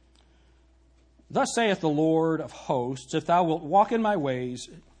 Thus saith the Lord of hosts, if thou wilt walk in my ways...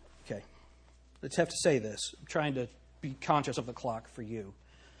 Okay, let's have to say this. I'm trying to be conscious of the clock for you.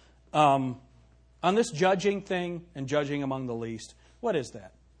 On this judging thing and judging among the least, what is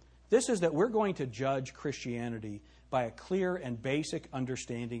that? This is that we're going to judge Christianity by a clear and basic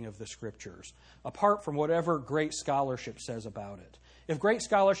understanding of the Scriptures, apart from whatever great scholarship says about it. If great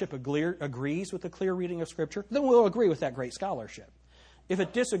scholarship agrees with the clear reading of Scripture, then we'll agree with that great scholarship. If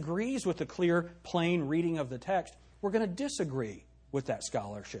it disagrees with the clear, plain reading of the text, we're going to disagree with that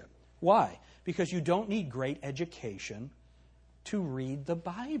scholarship. Why? Because you don't need great education to read the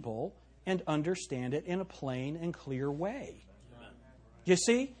Bible and understand it in a plain and clear way. You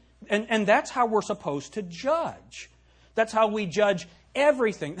see? And that's how we're supposed to judge. That's how we judge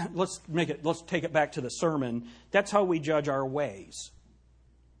everything. Let's take it back to the sermon. That's how we judge our ways.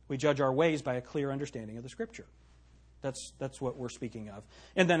 We judge our ways by a clear understanding of the Scripture. That's what we're speaking of.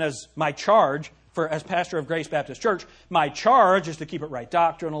 And then as my charge, as pastor of Grace Baptist Church, my charge is to keep it right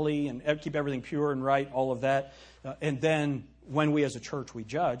doctrinally and keep everything pure and right, all of that. And then when we as a church, we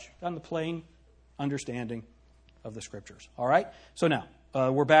judge on the plain understanding of the Scriptures. All right? So now,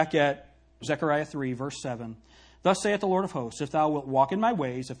 we're back at Zechariah 3, verse 7. Thus saith the Lord of hosts, if thou wilt walk in my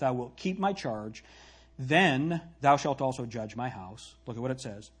ways, if thou wilt keep my charge, then thou shalt also judge my house. Look at what it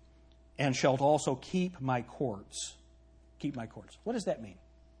says. And shalt also keep my courts. Keep my courts. What does that mean?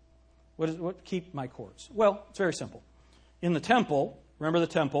 What keep my courts? Well, it's very simple. In the temple, remember the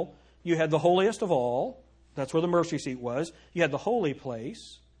temple, you had the holiest of all. That's where the mercy seat was. You had the holy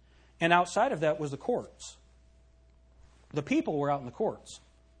place. And outside of that was the courts. The people were out in the courts.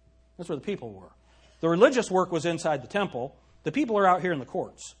 That's where the people were. The religious work was inside the temple. The people are out here in the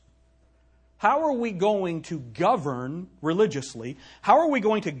courts. How are we going to govern religiously? How are we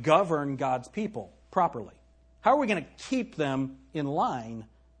going to govern God's people properly? How are we going to keep them in line?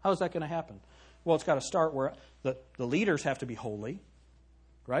 How is that going to happen? Well, it's got to start where the leaders have to be holy,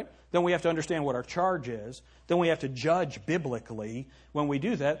 right? Then we have to understand what our charge is. Then we have to judge biblically. When we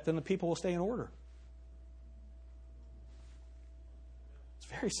do that, then the people will stay in order. It's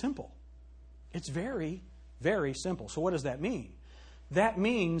very simple. It's very, very simple. So what does that mean? That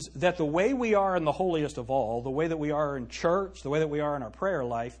means that the way we are in the holiest of all, the way that we are in church, the way that we are in our prayer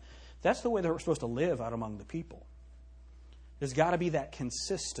life, that's the way that we're supposed to live out among the people. There's got to be that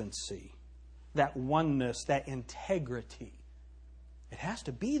consistency, that oneness, that integrity. It has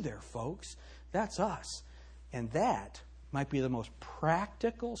to be there, folks. That's us. And that might be the most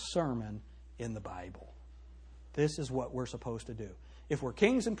practical sermon in the Bible. This is what we're supposed to do. If we're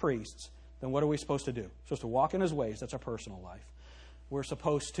kings and priests, then what are we supposed to do? We're supposed to walk in His ways. That's our personal life. We're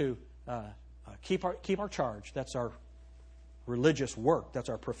supposed to keep our charge. That's our religious work. That's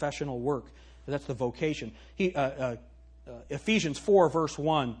our professional work. That's the vocation. Ephesians 4, verse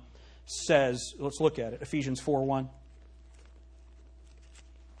 1 says, let's look at it. Ephesians 4:1.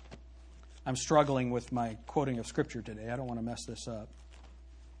 I'm struggling with my quoting of Scripture today. I don't want to mess this up.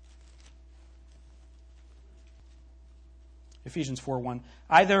 Ephesians 4:1.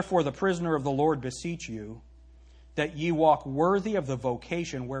 I, therefore, the prisoner of the Lord, beseech you, that ye walk worthy of the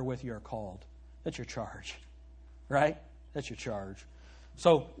vocation wherewith you are called. That's your charge, right? That's your charge.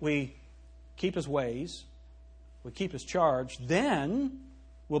 So we keep His ways, we keep His charge, then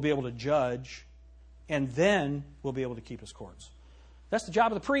we'll be able to judge, and then we'll be able to keep His courts. That's the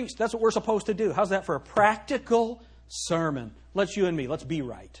job of the priest. That's what we're supposed to do. How's that for a practical sermon? Let's you and me, let's be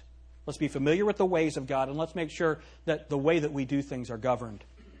right. Let's be familiar with the ways of God, and let's make sure that the way that we do things are governed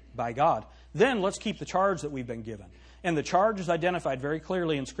by God. Then let's keep the charge that we've been given. And the charge is identified very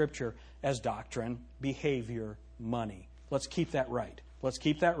clearly in Scripture as doctrine, behavior, money. Let's keep that right. Let's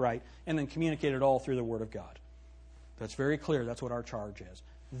keep that right, and then communicate it all through the Word of God. That's very clear. That's what our charge is.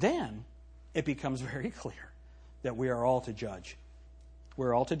 Then it becomes very clear that we are all to judge.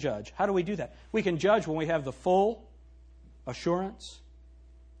 We're all to judge. How do we do that? We can judge when we have the full assurance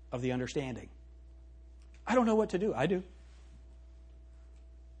of the understanding. I don't know what to do. I do.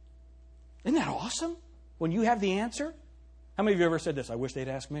 Isn't that awesome? When you have the answer? How many of you ever said this? I wish they'd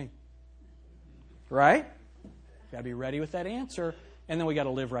ask me. Right? Got to be ready with that answer. And then we got to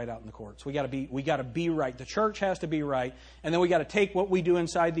live right out in the courts. We got to be right. The church has to be right. And then we got to take what we do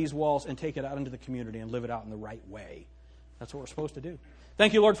inside these walls and take it out into the community and live it out in the right way. That's what we're supposed to do.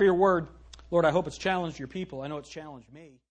 Thank you, Lord, for your word. Lord, I hope it's challenged your people. I know it's challenged me.